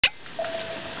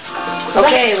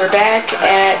Okay, we're back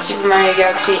at Super Mario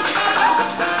Galaxy 2.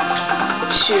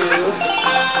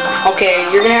 Okay,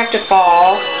 you're gonna have to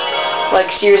fall. Like,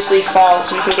 seriously fall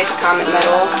so you can get the Comet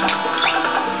Medal.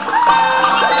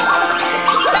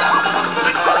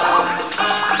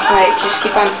 Alright, just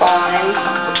keep on falling.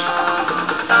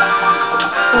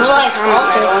 Where's the Comet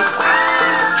Medal?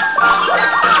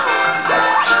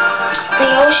 Hey,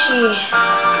 Yoshi.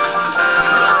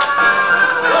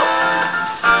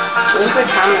 Where's the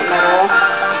Comet Medal?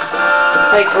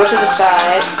 Like, go to the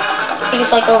side. I think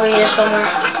it's like over here somewhere.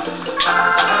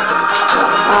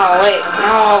 Oh, wait.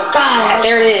 No. God,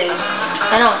 there it is.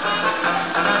 I know.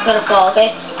 I'm gonna fall,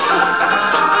 okay?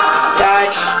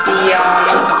 Dodge the,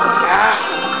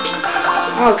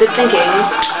 Oh, good thinking.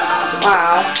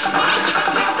 Wow.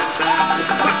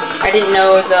 I didn't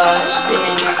know the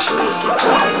spinning actually did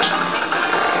something.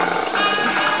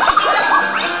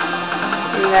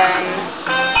 And then...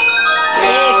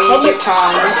 Now use your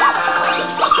tongue.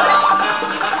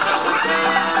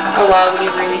 Oh wow, we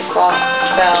really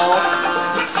fell.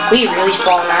 We really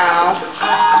fall now.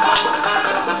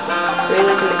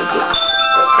 Really gonna be good.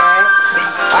 Okay.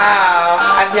 Wow,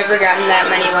 I've never gotten that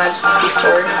many lives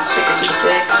before.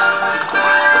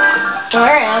 66.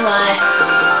 Where am I?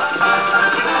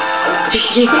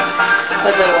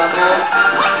 Like a level.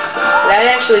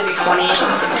 That'd actually be funny.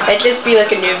 It'd just be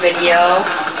like a new video.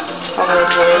 All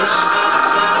it is.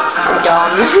 I'm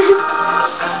dumb.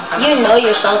 You know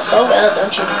yourself so well,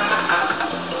 don't you?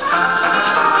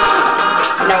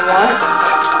 You know what?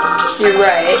 You're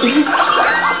right.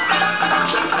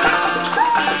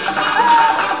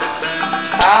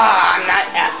 I'm not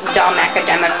dumb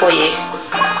academically.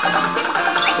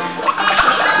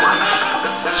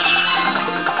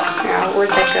 Now,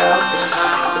 where'd that go?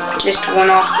 Just one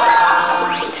off.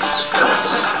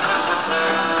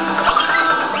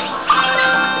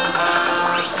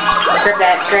 Grab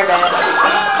that.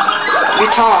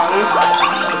 Your tongue.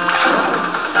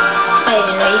 I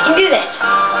didn't know you can do that.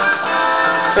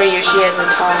 So Yoshi has a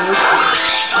tongue.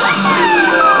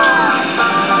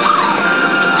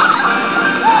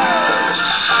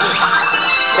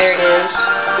 There it is.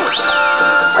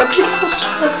 Our beautiful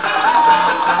sword.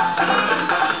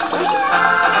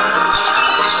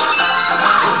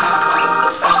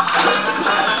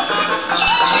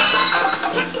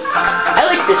 I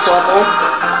like this level.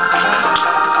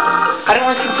 I don't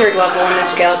like the third level in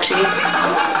this galaxy.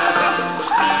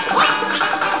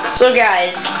 So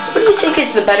guys, who do you think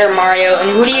is the better Mario,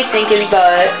 and who do you think is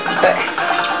the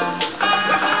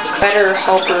better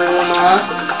Helper Luma?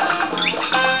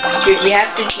 Dude, we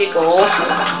have to jiggle.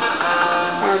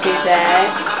 Or do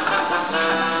that.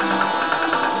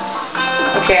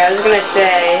 Okay, I was gonna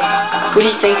say, who do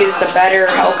you think is the better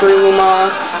Helper Luma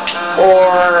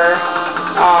or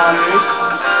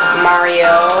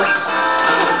Mario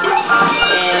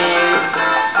in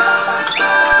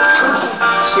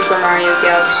Super Mario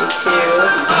Galaxy 2?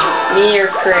 Me or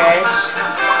Chris?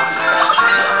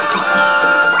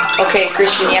 Okay,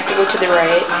 Christian, you have to go to the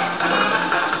right.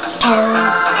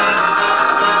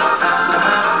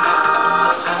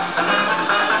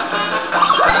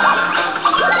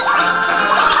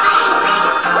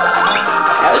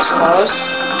 That was close.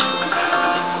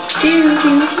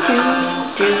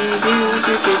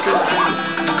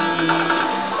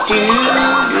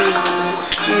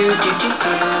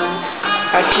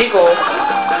 Jiggle.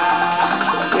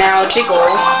 Now jiggle.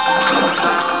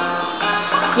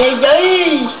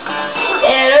 Yay!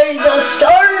 And there's the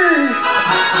star!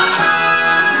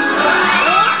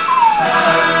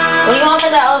 What do you want for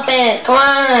the elephant? Come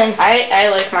on! I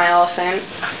like my elephant.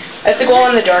 It's a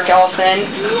glow-in-the-dark elephant.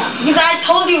 Because I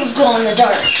told you it was glow in the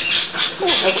dark.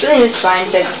 Actually, it was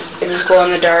fine that it was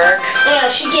glow-in-the-dark. Yeah,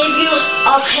 she gave you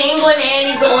a penguin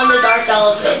and a glow-in-the-dark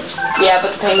elephant. Yeah,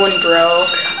 but the penguin broke.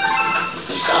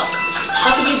 You suck.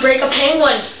 How could you break a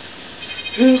penguin?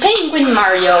 Penguin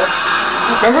Mario.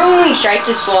 Remember when we tried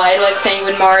to slide like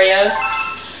Penguin Mario?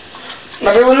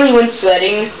 Remember when we went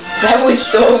sledding? That was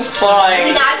so We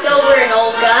fun. knocked over an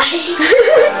old guy.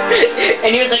 And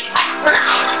he was like,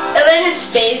 And then his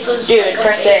face was dude, like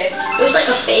press face. A. It was like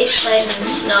a face plant in the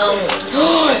snow.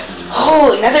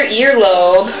 Oh, another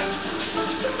earlobe.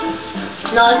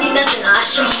 No, I think that's a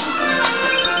nostril.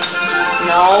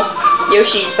 No.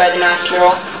 Yoshi's by the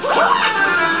nostril.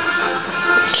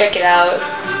 Let's check it out.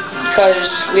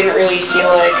 Because we didn't really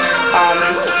feel like,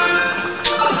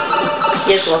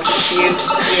 he has lucky cubes.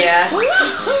 Yeah.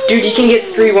 Dude, you can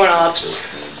get 3 1-ups.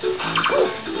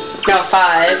 No,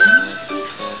 5.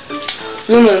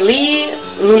 Luma Lee,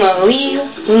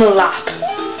 Luma Lop.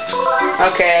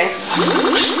 Okay.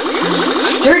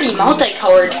 30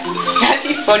 multicolored. That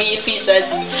That'd be funny if he said,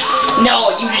 "No,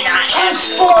 you do not have."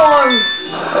 Transform!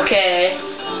 Okay.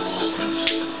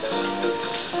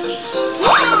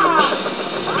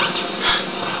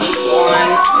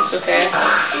 One. It's okay.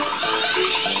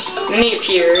 Then he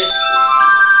appears.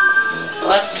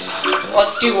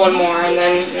 Let's do one more and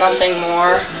then nothing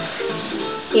more.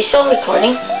 You still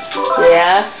recording?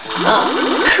 Yeah. Oh,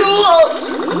 cool!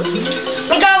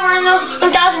 My God, we're in the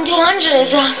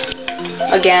 1200.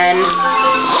 Again.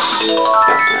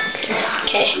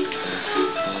 Okay.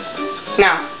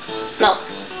 Now. No.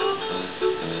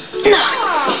 No.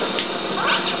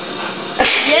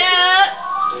 Yeah.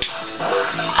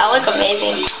 I look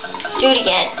amazing. Do it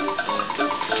again.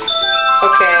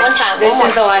 Okay. One time. This One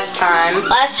is the last time.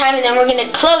 Last time, and then we're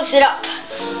gonna close it up.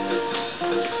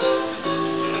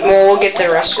 Well, we'll get the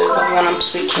rest of the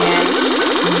one-ups we can.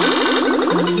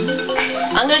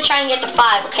 I'm gonna try and get to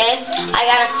 5, okay? I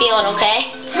got a feeling,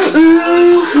 okay?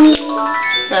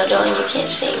 No, don't. You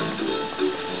can't sing.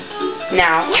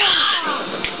 Now.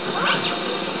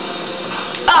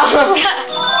 Oh,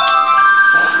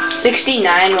 God.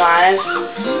 69 lives.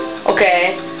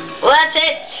 Okay. Well, that's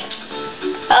it.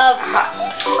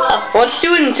 Let's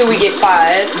do it until we get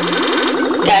 5.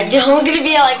 God, we're gonna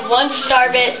be at like 1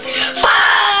 star bit.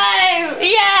 5!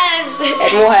 Yes!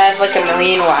 And we'll have like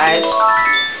 1,000,000 lives.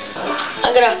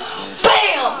 I'm gonna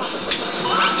BAM!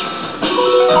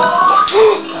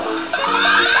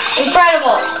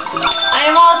 Incredible! I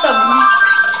am awesome!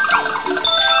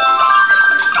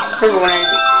 There's one.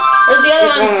 Where's the other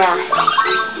There's one more.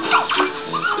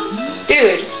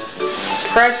 Dude,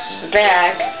 press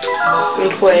back and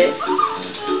quit.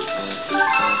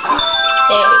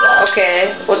 There we go. Okay,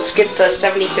 let's get the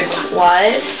 75th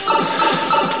live.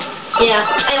 Yeah,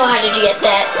 I know how to get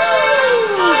that.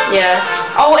 Yeah.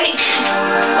 Oh wait.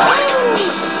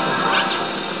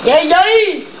 Yay,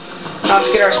 yay! Now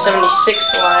let's get our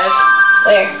 76th live.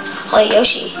 Where? Oh,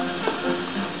 Yoshi.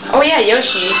 Oh yeah,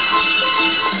 Yoshi.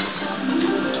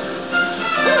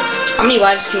 How many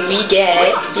lives can we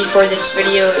get before this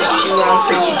video is too long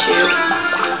for YouTube?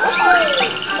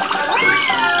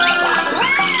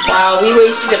 Wow, we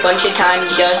wasted a bunch of time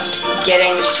just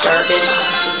getting star bits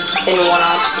in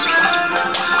one-ups.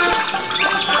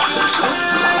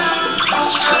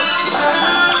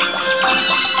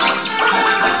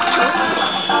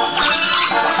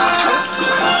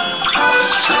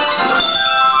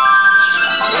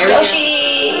 There we go.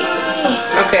 Yoshi!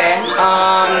 Okay,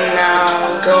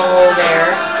 now go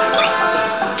there.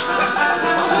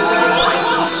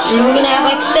 So we're gonna have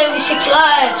like 76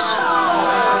 lives.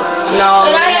 No,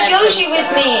 But we're I gonna have Yoshi with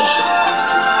me.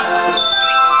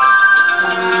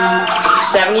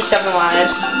 77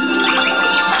 lives.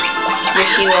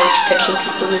 Yoshi likes touching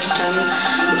people this time.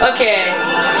 Okay.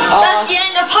 That's the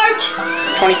end of part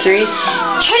 23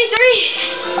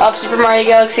 23. of Super Mario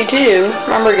Galaxy 2.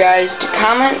 Remember guys, to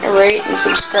comment, rate, and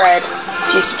subscribe.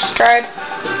 If you subscribe,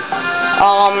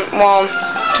 well,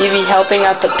 you'll be helping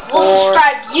out the poor. We'll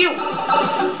subscribe you.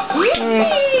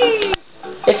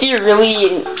 If you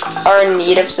really are in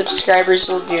need of subscribers,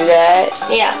 we'll do that.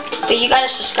 Yeah, but you gotta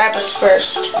subscribe us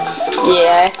first.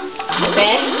 Yeah.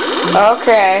 Okay?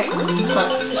 Okay.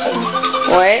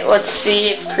 Wait, let's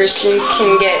see if Christian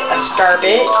can get a star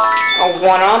bit, a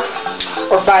 1-up,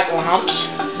 or 5 1-ups.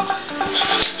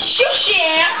 Shoot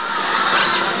yeah!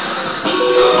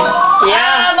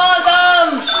 Yeah. I'm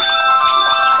awesome!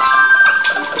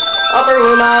 Upper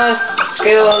Luma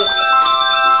skills.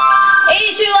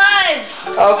 82 lives!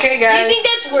 Okay, Do you guys. think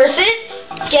that's worth it?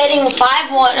 Getting 5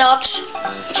 1-ups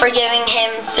for giving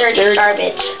him 30 star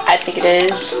bits. I think it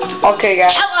is. Okay,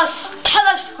 guys. Tell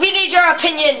us, we need your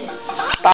opinion.